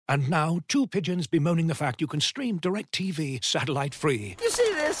And now, two pigeons bemoaning the fact you can stream DirecTV satellite-free. You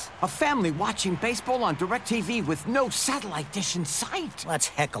see this? A family watching baseball on DirecTV with no satellite dish in sight. Let's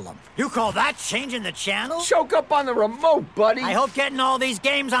heckle them. You call that changing the channel? Choke up on the remote, buddy. I hope getting all these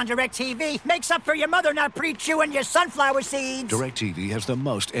games on DirecTV makes up for your mother not pre-chewing your sunflower seeds. DirecTV has the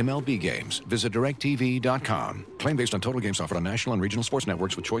most MLB games. Visit DirecTV.com. Claim based on total games offered on national and regional sports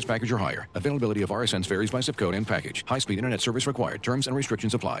networks with choice package or higher. Availability of RSNs varies by zip code and package. High-speed internet service required. Terms and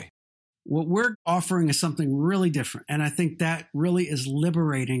restrictions apply. What we're offering is something really different. And I think that really is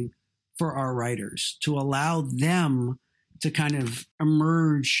liberating for our writers to allow them to kind of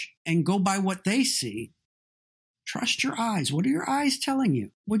emerge and go by what they see. Trust your eyes. What are your eyes telling you?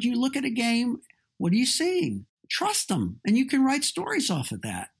 When you look at a game, what are you seeing? Trust them. And you can write stories off of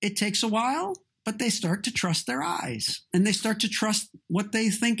that. It takes a while, but they start to trust their eyes and they start to trust what they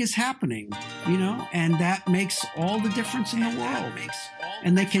think is happening, and that makes all the difference in the world.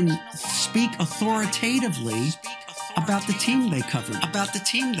 And they can speak authoritatively about the team they covered,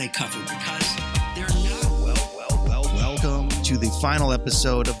 because they're not Welcome to the final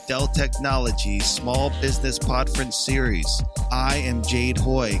episode of Dell Technologies Small Business Podference Series. I am Jade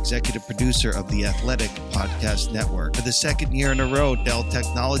Hoy, executive producer of the Athletic Podcast Network. For the second year in a row, Dell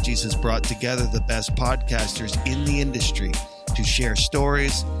Technologies has brought together the best podcasters in the industry to share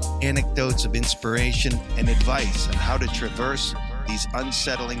stories, anecdotes of inspiration, and advice on how to traverse these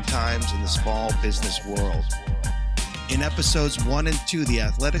unsettling times in the small business world. In episodes 1 and 2, the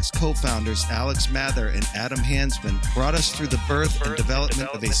Athletics co-founders Alex Mather and Adam Hansman brought us through the birth and development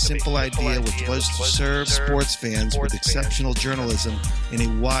of a simple idea, which was to serve sports fans with exceptional journalism in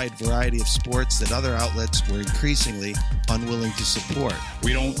a wide variety of sports that other outlets were increasingly unwilling to support.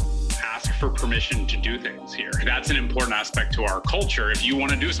 We don't ask for permission to do things here. That's an important aspect to our culture. If you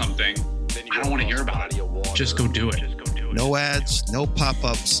want to do something, I don't want to hear about it. Just go do it. No ads, no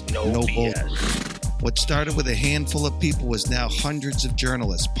pop-ups, no bullshit. What started with a handful of people was now hundreds of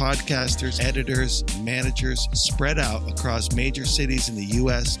journalists, podcasters, editors, managers spread out across major cities in the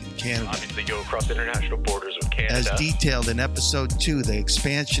U.S. and Canada. Obviously go across international borders with Canada. As detailed in episode 2, the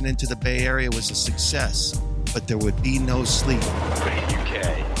expansion into the Bay Area was a success, but there would be no sleep.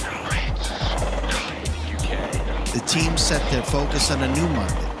 The team set their focus on a new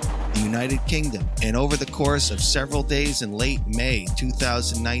market, the United Kingdom, and over the course of several days in late May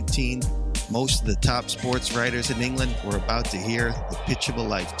 2019, most of the top sports writers in England were about to hear the pitch of a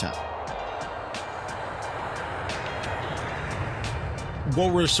lifetime.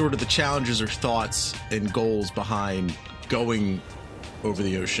 What were sort of the challenges or thoughts and goals behind going over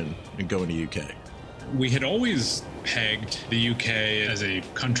the ocean and going to UK? We had always pegged the UK as a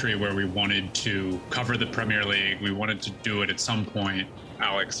country where we wanted to cover the Premier League. We wanted to do it at some point.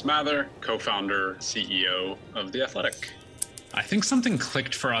 Alex Mather, co-founder, CEO of The Athletic. I think something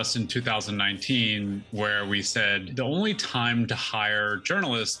clicked for us in 2019 where we said the only time to hire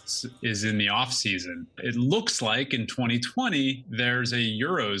journalists is in the off season. It looks like in 2020, there's a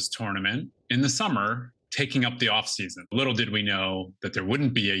Euros tournament in the summer taking up the off season. Little did we know that there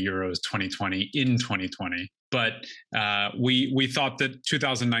wouldn't be a Euros 2020 in 2020. But we thought that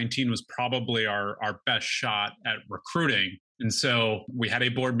 2019 was probably our best shot at recruiting. And so we had a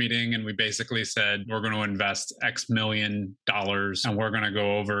board meeting and we basically said, we're going to invest X million dollars and we're going to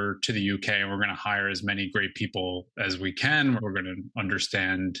go over to the UK and we're going to hire as many great people as we can. We're going to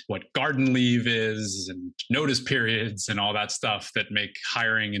understand what garden leave is and notice periods and all that stuff that make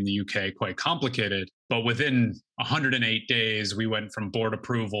hiring in the UK quite complicated. But within 108 days, we went from board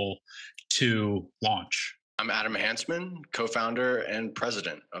approval to launch. I'm Adam Hansman, co-founder and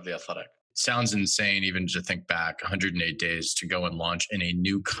president of The Athletic. Sounds insane even to think back 108 days to go and launch in a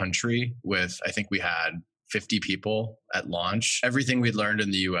new country with, I think we had 50 people at launch. Everything we'd learned in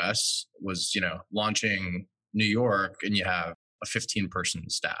the US was, launching New York and you have a 15-person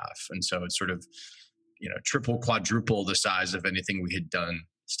staff. And so it's sort of, triple, quadruple the size of anything we had done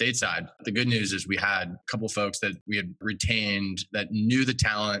stateside. The good news is we had a couple folks that we had retained that knew the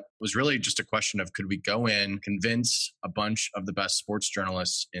talent. It was really just a question of could we go in, convince a bunch of the best sports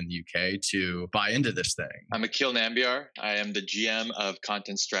journalists in the UK to buy into this thing. I'm Akhil Nambiar. I am the GM of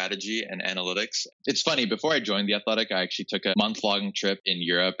content strategy and analytics. It's funny, before I joined The Athletic, I actually took a month-long trip in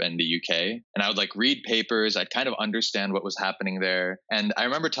Europe and the UK. And I would read papers. I'd kind of understand what was happening there. And I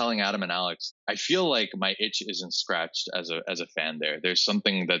remember telling Adam and Alex, I feel like my itch isn't scratched as a fan there. There's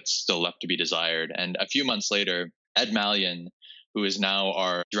something that's still left to be desired. And a few months later, Ed Malyon, who is now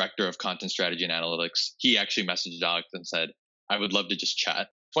our director of content strategy and analytics, he actually messaged Alex and said, I would love to just chat.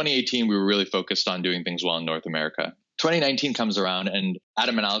 2018, we were really focused on doing things well in North America. 2019 comes around and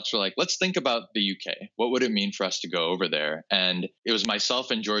Adam and Alex were like, let's think about the UK. What would it mean for us to go over there? And it was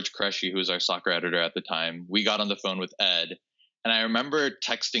myself and George Cressy, who was our soccer editor at the time. We got on the phone with Ed. And I remember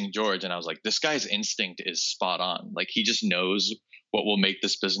texting George and I was like, this guy's instinct is spot on. Like, he just knows what will make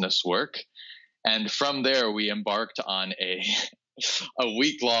this business work. And from there, we embarked on a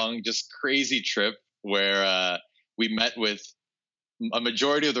week-long, just crazy trip where we met with a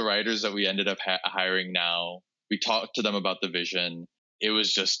majority of the writers that we ended up hiring now. We talked to them about the vision. It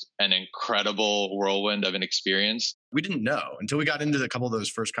was just an incredible whirlwind of an experience. We didn't know until we got into a couple of those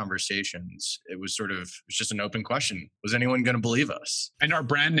first conversations. It was just an open question. Was anyone going to believe us? And our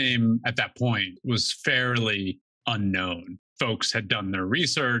brand name at that point was fairly unknown. Folks had done their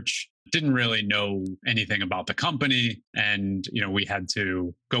research, didn't really know anything about the company. And, we had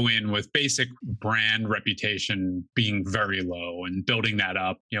to go in with basic brand reputation being very low and building that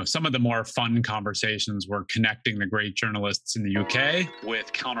up. Some of the more fun conversations were connecting the great journalists in the UK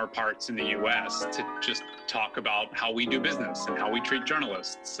with counterparts in the US to just talk about how we do business and how we treat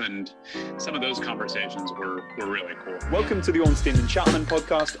journalists. And some of those conversations were really cool. Welcome to the Ornstein and Chapman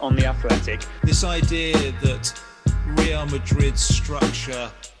podcast on The Athletic. This idea that Real Madrid's structure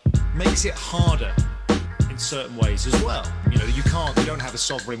makes it harder in certain ways as well. You don't have a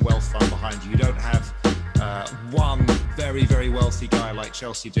sovereign wealth fund behind you. You don't have one very, very wealthy guy like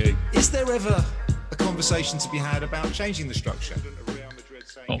Chelsea do. Is there ever a conversation to be had about changing the structure?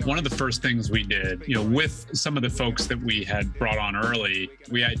 Well, one of the first things we did, with some of the folks that we had brought on early,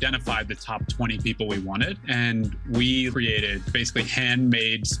 we identified the top 20 people we wanted, and we created basically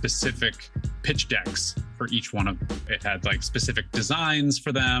handmade specific pitch decks for each one of them. It had specific designs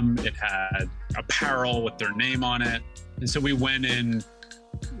for them. It had apparel with their name on it. And so we went in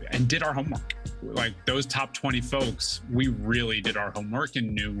and did our homework. Those top 20 folks, we really did our homework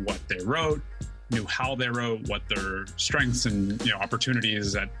and knew what they wrote, knew how they wrote, what their strengths and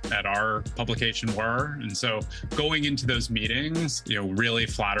opportunities at our publication were. And so going into those meetings, really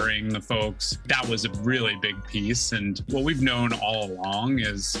flattering the folks, that was a really big piece. And what we've known all along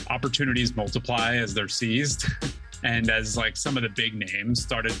is opportunities multiply as they're seized. And as some of the big names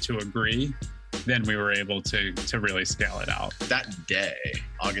started to agree, then we were able to really scale it out. That day,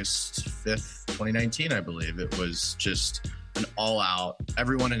 August 5th, 2019, I believe, it was just an all-out,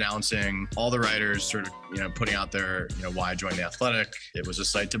 everyone announcing, all the writers sort of, putting out their, why join The Athletic. It was a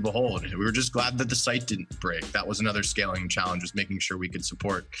sight to behold. We were just glad that the site didn't break. That was another scaling challenge, was making sure we could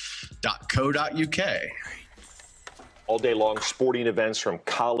support .co.uk. All day long, sporting events from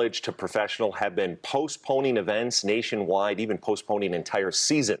college to professional have been postponing events nationwide, even postponing entire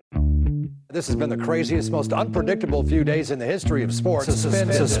season. This has been the craziest, most unpredictable few days in the history of sports.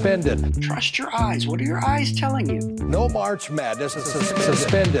 Suspended. Trust your eyes. What are your eyes telling you? No March Madness.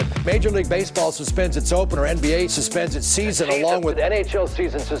 Suspended. Major League Baseball suspends its opener. NBA suspends its season along with NHL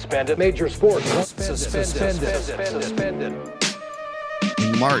season suspended. Major sports suspended.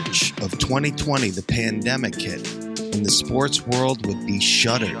 In March of 2020, the pandemic hit, and the sports world would be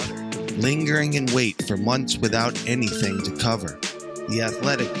shuttered, lingering in wait for months without anything to cover. The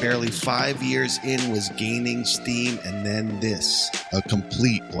Athletic, barely 5 years in, was gaining steam, and then this, a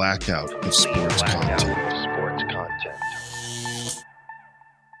complete blackout of sports content.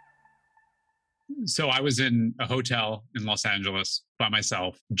 So I was in a hotel in Los Angeles by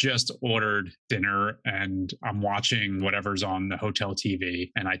myself, just ordered dinner, and I'm watching whatever's on the hotel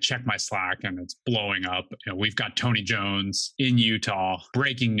TV, and I check my Slack and it's blowing up. We've got Tony Jones in Utah,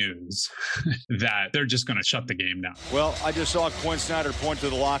 breaking news that they're just going to shut the game down. Well, I just saw Quinn Snyder point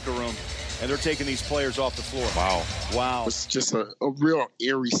to the locker room, and they're taking these players off the floor. Wow. It's just a real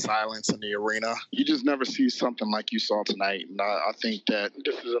eerie silence in the arena. You just never see something like you saw tonight. And I think that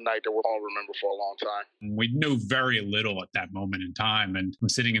this is a night that we'll all remember for a long time. We knew very little at that moment in time. And I'm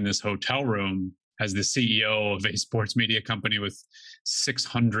sitting in this hotel room as the CEO of a sports media company with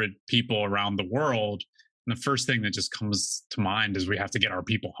 600 people around the world. And the first thing that just comes to mind is we have to get our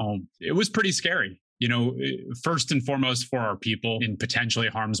people home. It was pretty scary. First and foremost for our people in potentially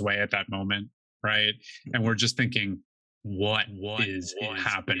harm's way at that moment, right? And we're just thinking, what is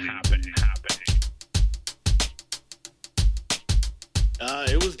happening?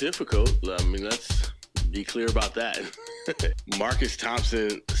 It was difficult. I mean, let's be clear about that. Marcus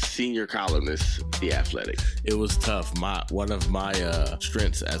Thompson, senior columnist, The Athletic. It was tough. One of my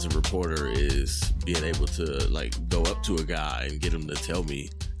strengths as a reporter is being able to go up to a guy and get him to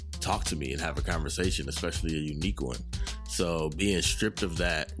talk to me and have a conversation, especially a unique one. So being stripped of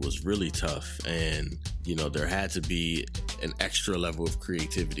that was really tough. And, there had to be an extra level of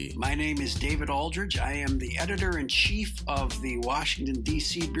creativity. My name is David Aldridge. I am the editor-in-chief of the Washington,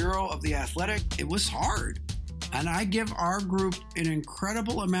 D.C. Bureau of The Athletic. It was hard. And I give our group an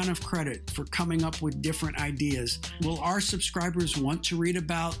incredible amount of credit for coming up with different ideas. Will our subscribers want to read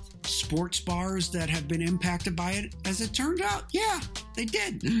about sports bars that have been impacted by it? As it turned out, yeah, they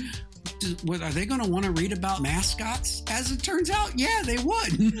did. Are they going to want to read about mascots? As it turns out, yeah, they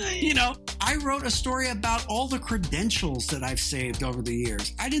would. You know, I wrote a story about all the credentials that I've saved over the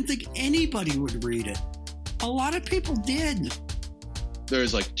years. I didn't think anybody would read it. A lot of people did.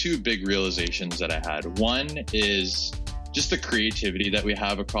 There's like two big realizations that I had. One is just the creativity that we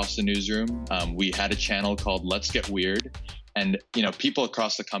have across the newsroom. We had a channel called Let's Get Weird. And, you know, people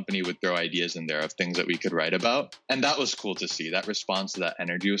across the company would throw ideas in there of things that we could write about. And that was cool to see. That response to that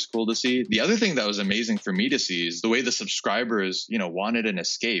energy was cool to see. The other thing that was amazing for me to see is the way the subscribers, you know, wanted an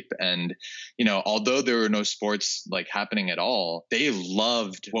escape. And, you know, although there were no sports like happening at all, they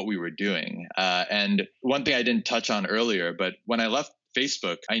loved what we were doing. And one thing I didn't touch on earlier, but when I left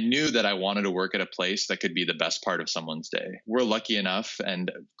Facebook, I knew that I wanted to work at a place that could be the best part of someone's day. We're lucky enough, and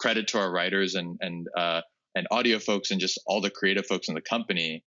credit to our writers and audio folks and just all the creative folks in the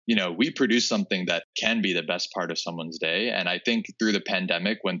company, you know, we produce something that can be the best part of someone's day. And I think through the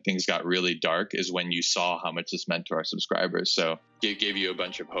pandemic, when things got really dark, is when you saw how much this meant to our subscribers. So it gave you a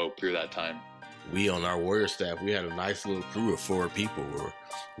bunch of hope through that time. We on our Warrior staff, we had a nice little crew of 4 people where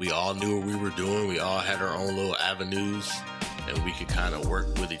we all knew what we were doing. We all had our own little avenues, and we could kind of work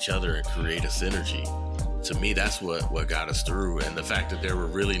with each other and create a synergy. To me, that's what got us through. And the fact that there were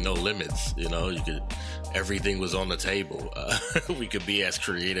really no limits, you know, everything was on the table. We could be as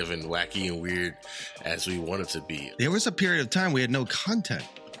creative and wacky and weird as we wanted to be. There was a period of time we had no content.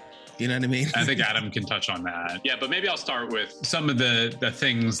 You know what I mean? I think Adam can touch on that. Yeah, but maybe I'll start with some of the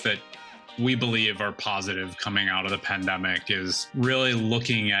things that we believe are positive coming out of the pandemic is really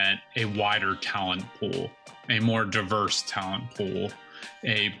looking at a wider talent pool, a more diverse talent pool,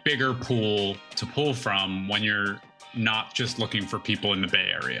 a bigger pool to pull from when you're not just looking for people in the Bay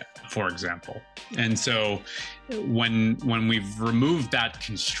Area, for example. And so when we've removed that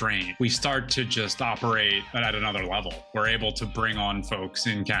constraint, we start to just operate at another level. We're able to bring on folks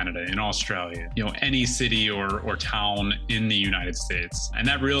in Canada, in Australia, you know, any city or town in the United States. And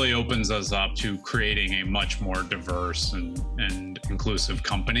that really opens us up to creating a much more diverse and inclusive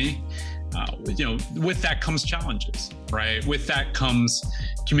company. You know, with that comes challenges, right? With that comes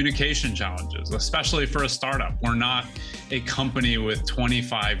communication challenges, especially for a startup. We're not a company with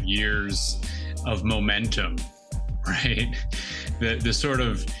 25 years of momentum, right? The sort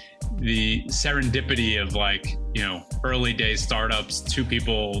of the serendipity of like, you know, early day startups, 2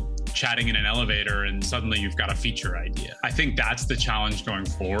 people chatting in an elevator and suddenly you've got a feature idea. I think that's the challenge going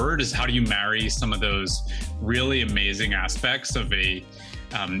forward, is how do you marry some of those really amazing aspects of a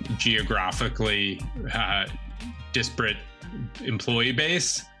geographically disparate employee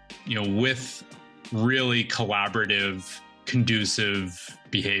base, you know, with really collaborative, conducive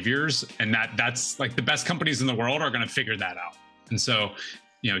behaviors. And that's like the best companies in the world are going to figure that out. And so,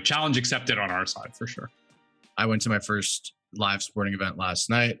 you know, challenge accepted on our side for sure. I went to my first live sporting event last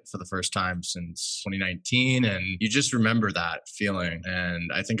night for the first time since 2019. And you just remember that feeling. And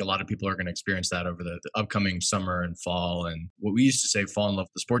I think a lot of people are going to experience that over the upcoming summer and fall. And what we used to say, fall in love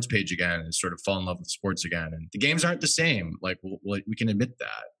with the sports page again, is sort of fall in love with sports again. And the games aren't the same. Like we can admit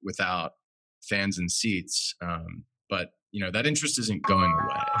that without fans and seats. But, you know, that interest isn't going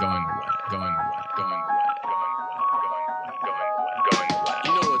away.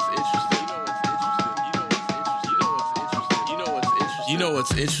 You know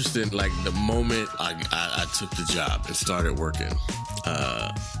what's interesting? Like the moment I took the job and started working,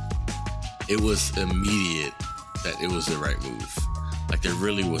 it was immediate that it was the right move. Like there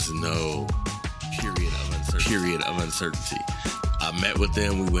really was no period of uncertainty. I met with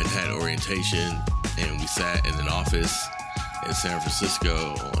them. We went and had orientation, and we sat in an office in San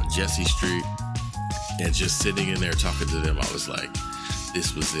Francisco on Jesse Street, and just sitting in there talking to them, I was like,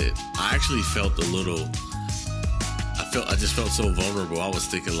 this was it. I actually felt I just felt so vulnerable. I was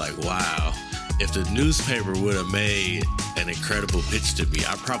thinking like, wow, if the newspaper would have made an incredible pitch to me,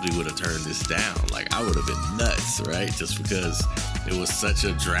 I probably would have turned this down. Like I would have been nuts, right? Just because it was such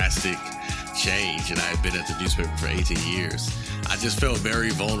a drastic change and I had been at the newspaper for 18 years. I just felt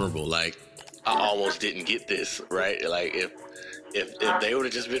very vulnerable. Like I almost didn't get this, right? Like if they would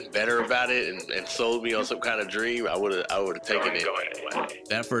have just been better about it and sold me on some kind of dream, I would have taken it.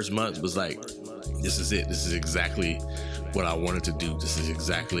 That first month was like, this is it. This is exactly what I wanted to do. This is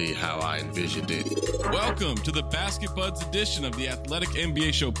exactly how I envisioned it. Welcome to the Basket Buds edition of the Athletic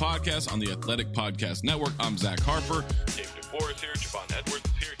NBA Show podcast on the Athletic Podcast Network. I'm Zach Harper. Dave DeForest here. Javon Edwards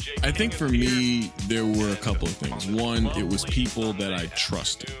is here. Jake I think for me, there were a couple of things. One, it was people that I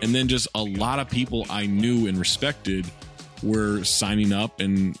trusted. And then just a lot of people I knew and respected were signing up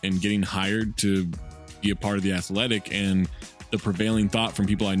and getting hired to be a part of The Athletic. And the prevailing thought from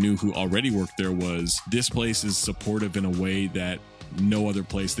people I knew who already worked there was, this place is supportive in a way that no other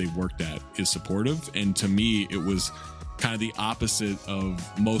place they've worked at is supportive. And to me, it was kind of the opposite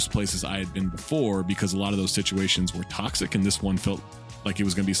of most places I had been before, because a lot of those situations were toxic and this one felt like it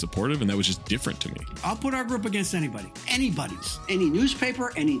was going to be supportive, and that was just different to me. I'll put our group against anybody. Anybody's. Any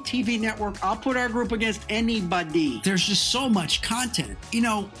newspaper, any TV network, I'll put our group against anybody. There's just so much content. You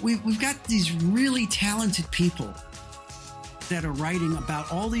know, we've got these really talented people that are writing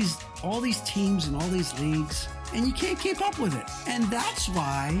about all these teams and all these leagues, and you can't keep up with it. And that's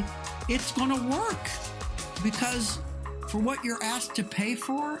why it's going to work. Because for what you're asked to pay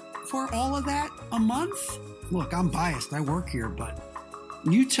for all of that a month, look, I'm biased. I work here, but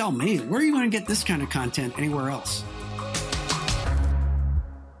you tell me, where are you going to get this kind of content anywhere else?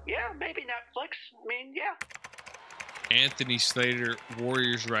 Yeah, maybe Netflix. I mean, yeah. Anthony Slater,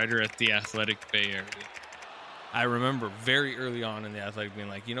 Warriors writer at The Athletic Bay Area. I remember very early on in The Athletic being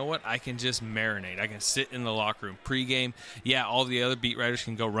like, you know what? I can just marinate. I can sit in the locker room pregame. Yeah, all the other beat writers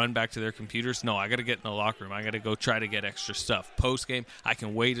can go run back to their computers. No, I got to get in the locker room. I got to go try to get extra stuff. Postgame, I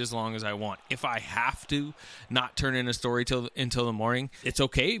can wait as long as I want. If I have to not turn in a story until the morning, it's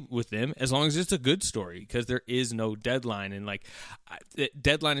okay with them as long as it's a good story, because there is no deadline. And like,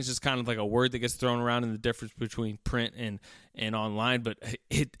 deadline is just kind of like a word that gets thrown around in the difference between print and online, but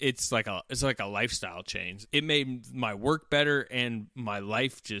it's like a lifestyle change. It made my work better and my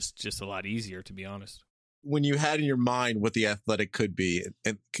life just a lot easier, to be honest. When you had in your mind what The Athletic could be,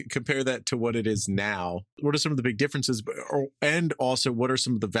 and compare that to what it is now, what are some of the big differences, and also what are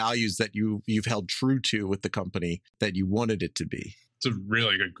some of the values that you've held true to with the company that you wanted it to be? It's a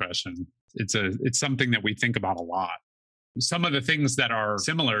really good question. It's something that we think about a lot. Some of the things that are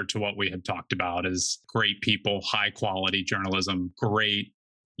similar to what we had talked about is great people, high quality journalism, great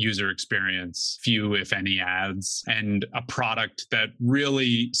user experience, few, if any, ads, and a product that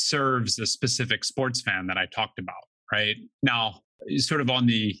really serves a specific sports fan that I talked about, right? Now, sort of on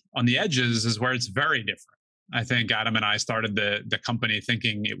the edges is where it's very different. I think Adam and I started the company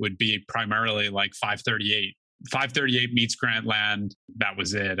thinking it would be primarily like 538. 538 meets Grantland. That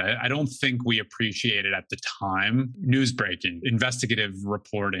was it. I don't think we appreciated at the time news breaking, investigative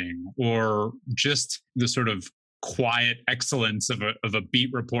reporting, or just the sort of quiet excellence of a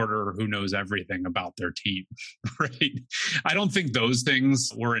beat reporter who knows everything about their team, right? I don't think those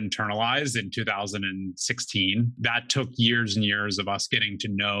things were internalized in 2016. That took years and years of us getting to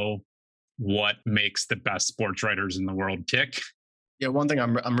know what makes the best sports writers in the world tick. Yeah, one thing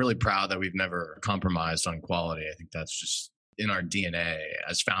I'm really proud that we've never compromised on quality. I think that's just in our DNA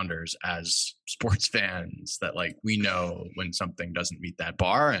as founders, as sports fans, that like we know when something doesn't meet that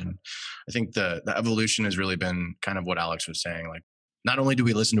bar. And I think the evolution has really been kind of what Alex was saying. Like, not only do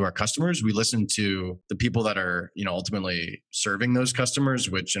we listen to our customers, we listen to the people that are, ultimately serving those customers,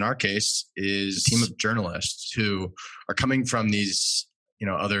 which in our case is a team of journalists who are coming from these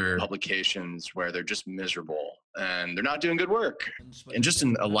other publications where they're just miserable and they're not doing good work. And just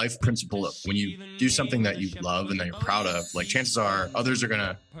in a life principle of when you do something that you love and that you're proud of, like chances are others are going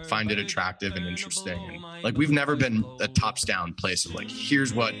to find it attractive and interesting. And like, we've never been a tops down place of like,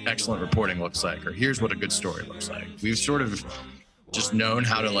 here's what excellent reporting looks like, or here's what a good story looks like. We've sort of just known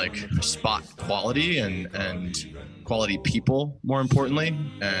how to like spot quality and quality people, more importantly,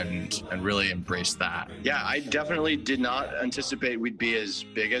 and really embrace that. Yeah, I definitely did not anticipate we'd be as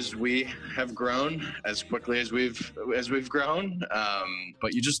big as we have grown, as quickly as we've grown.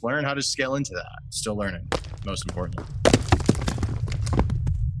 But you just learn how to scale into that. Still learning, most importantly.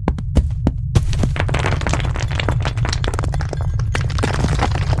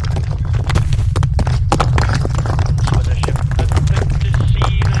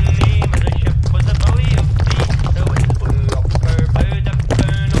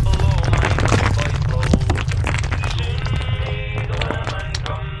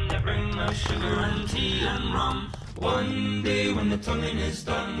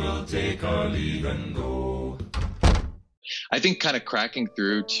 I think kind of cracking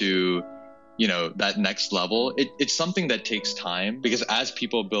through to, that next level, it's something that takes time, because as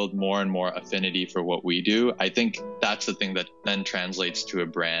people build more and more affinity for what we do, I think that's the thing that then translates to a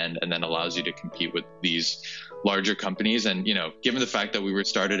brand and then allows you to compete with these larger companies. And, given the fact that we were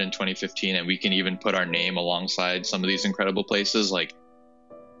started in 2015 and we can even put our name alongside some of these incredible places, like,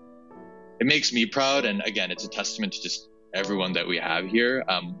 it makes me proud. And again, it's a testament to just everyone that we have here.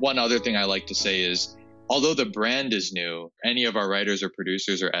 One other thing I like to say is, although the brand is new, any of our writers or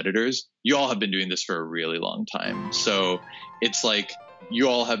producers or editors, you all have been doing this for a really long time. So it's like you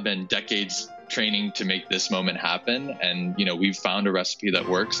all have been decades training to make this moment happen. And, we've found a recipe that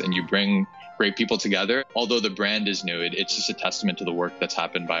works, and you bring great people together. Although the brand is new, it's just a testament to the work that's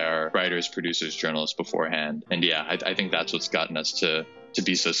happened by our writers, producers, journalists beforehand. And I think that's what's gotten us to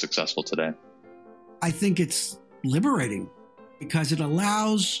be so successful today. I think it's liberating because it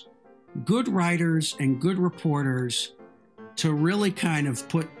allows good writers and good reporters to really kind of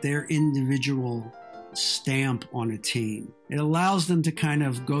put their individual stamp on a team. It allows them to kind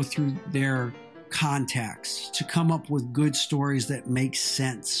of go through their contacts to come up with good stories that make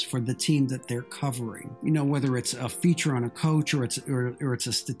sense for the team that they're covering. Whether it's a feature on a coach or it's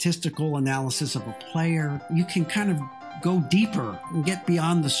a statistical analysis of a player, you can kind of go deeper and get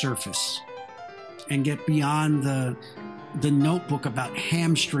beyond the surface and get beyond the notebook about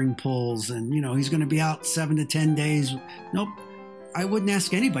hamstring pulls and, he's going to be out 7 to 10 days. Nope. I wouldn't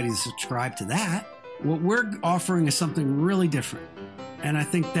ask anybody to subscribe to that. What we're offering is something really different. And I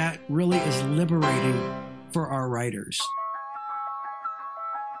think that really is liberating for our writers.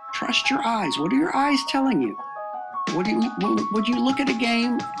 Trust your eyes. What are your eyes telling you? Would you look at a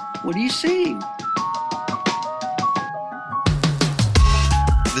game? What are you seeing?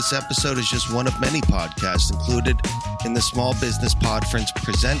 This episode is just one of many podcasts included in the Small Business Podference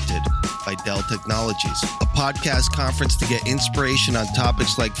presented by Dell Technologies, a podcast conference to get inspiration on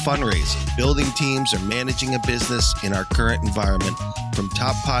topics like fundraising, building teams, or managing a business in our current environment from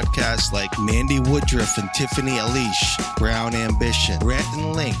top podcasts like Mandy Woodruff and Tiffany Elish, Brown Ambition, Rhett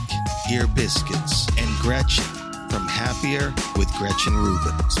and Link, Ear Biscuits, and Gretchen from Happier with Gretchen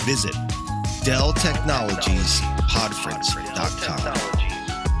Rubens. Visit Dell Technologies Podference.com.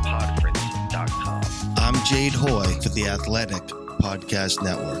 I'm Jade Hoy for the Athletic Podcast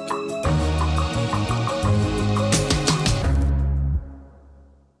Network.